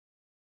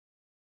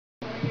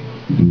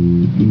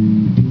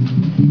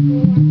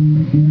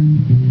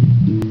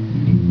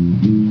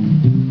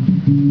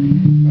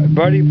My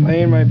buddy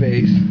playing my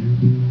bass.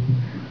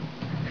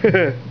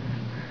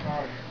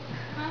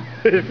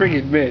 Freaking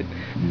admit.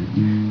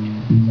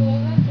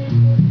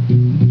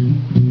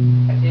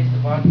 I taste the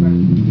vodka that I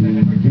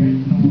never drank.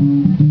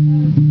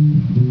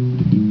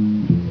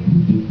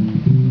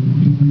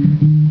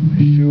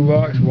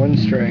 Shoebox, one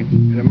string,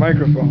 and a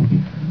microphone.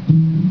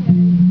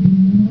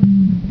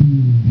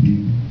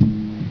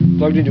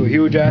 Plugged into a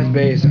huge ass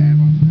bass amp.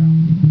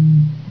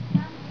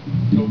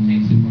 Don't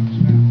taste it much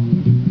now.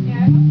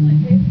 Yeah, I mostly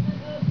tasted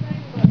those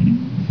things, but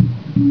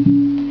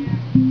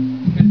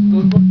It's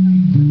good when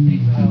you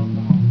taste the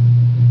alcohol.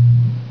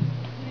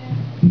 yeah,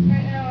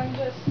 right now I'm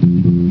just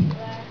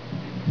black.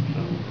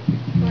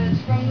 But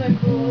it's from the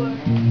cooler.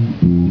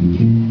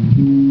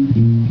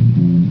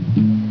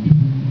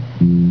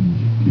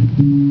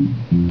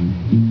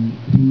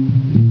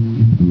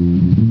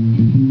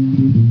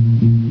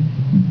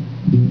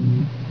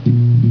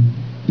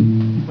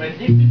 When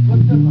did we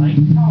put the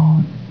lights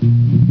on?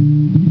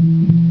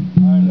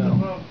 I know.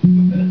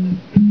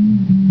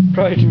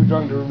 Probably too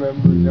drunk to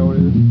remember, you know what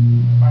it is?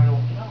 I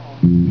don't know.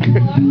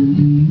 Well, I was in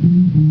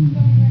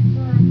the next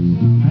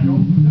room, I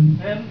don't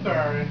remember.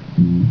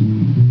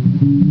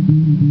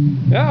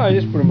 Yeah, I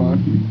just put them on.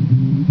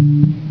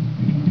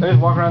 I just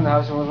walk around the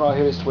house and once in a while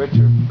hit a switch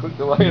or click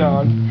the light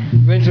on.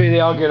 Eventually they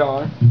all get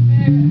on. so.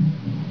 Maybe.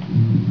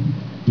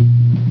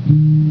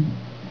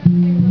 I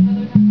think it was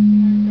another time I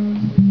seen our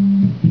ghost or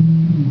something.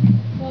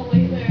 Well,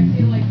 lately I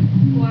see like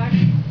black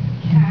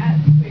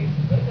cats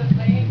basically, but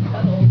they ain't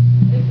cuddles.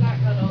 It's not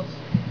cuddles.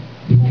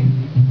 Like,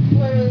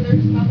 literally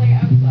there's nothing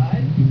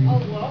outside. I'll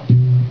look.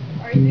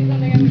 Or you see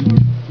something in the corner.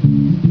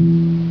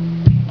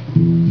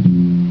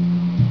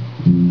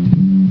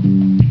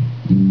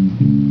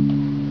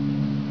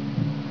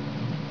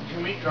 Can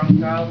we drunk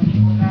dial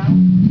people now?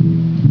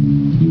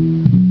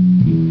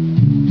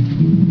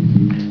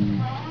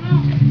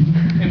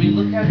 Can we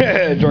look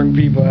at Drunk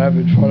people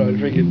having fun on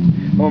freaking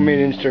homemade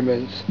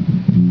instruments.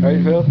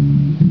 Right, Phil?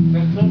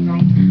 Let's go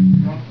drunk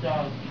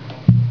dial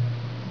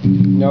people.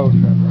 No,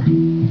 Trevor.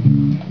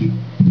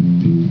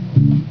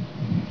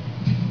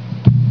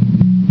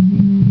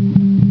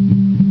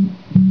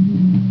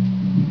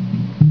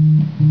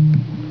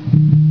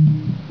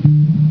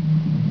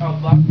 I'll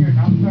block your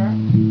number.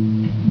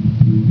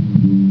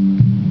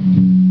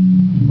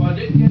 Well, I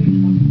didn't get it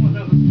when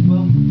it was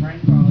 12 from prank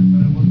calling,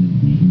 but it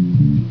wasn't me.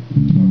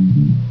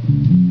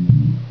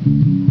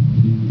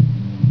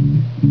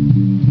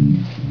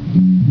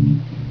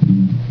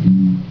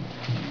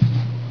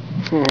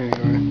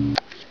 Anyway.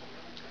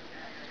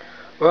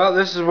 Well,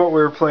 this is what we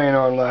were playing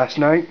on last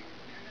night.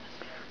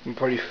 My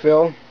buddy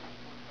Phil.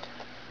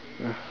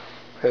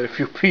 Had a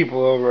few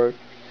people over. A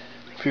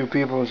few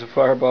people and some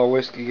Fireball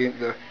whiskey.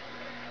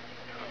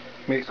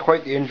 Makes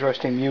quite the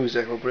interesting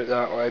music, we'll put it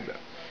that way. But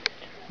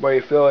buddy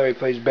Phil, he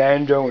plays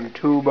banjo and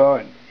tuba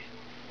and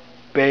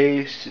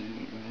bass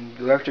and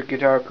electric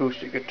guitar,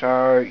 acoustic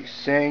guitar. He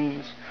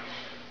sings.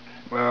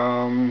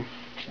 I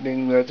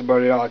think that's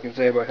about it all I can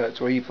say about that.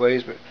 That's what he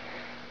plays, but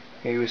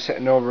he was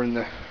sitting over in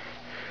the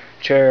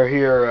chair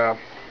here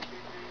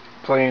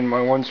playing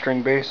my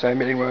one-string bass I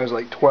made when I was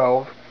like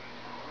 12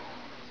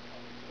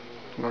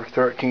 or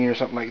 13 or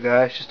something like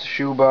that. It's just a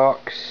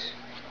shoebox.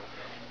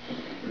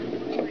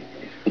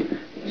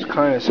 It's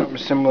kind of something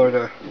similar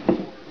to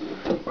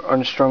what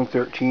Unstrung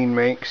 13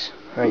 makes,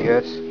 I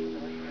guess.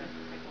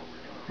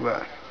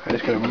 But I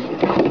just got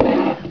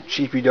a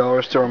cheapy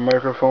dollar store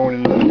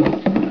microphone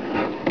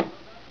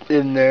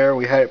in there.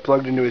 We had it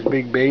plugged into his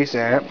big bass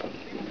amp.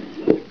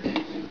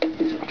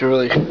 To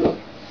really,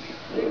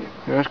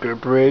 it's got a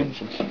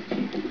bridge.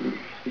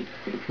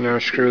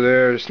 Another screw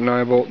there. Just a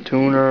 9-bolt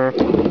tuner.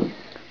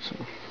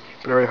 Some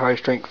very high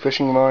strength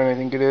fishing line, I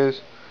think it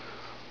is,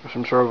 or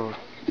some sort of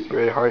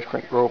very high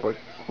strength rope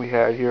we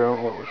had here. I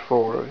don't know what it was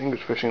for. I think it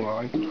was fishing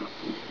line.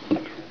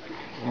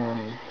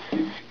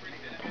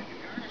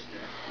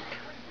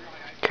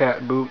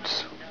 Cat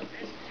boots.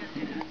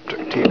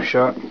 Tape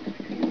shut.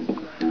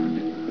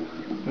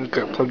 Just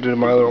got plugged into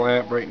my little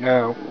amp right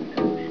now.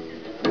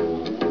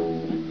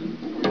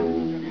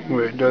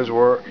 But it does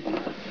work.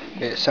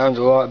 It sounds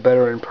a lot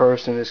better in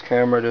person. This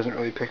camera doesn't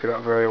really pick it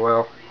up very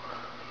well.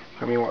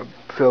 I mean, what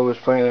Phil was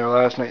playing there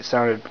last night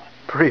sounded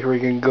pretty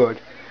freaking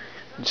good,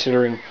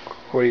 considering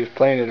what he was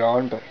playing it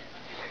on. But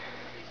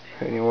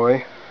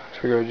anyway, I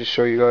figured I'd just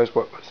show you guys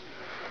what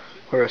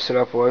our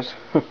setup was.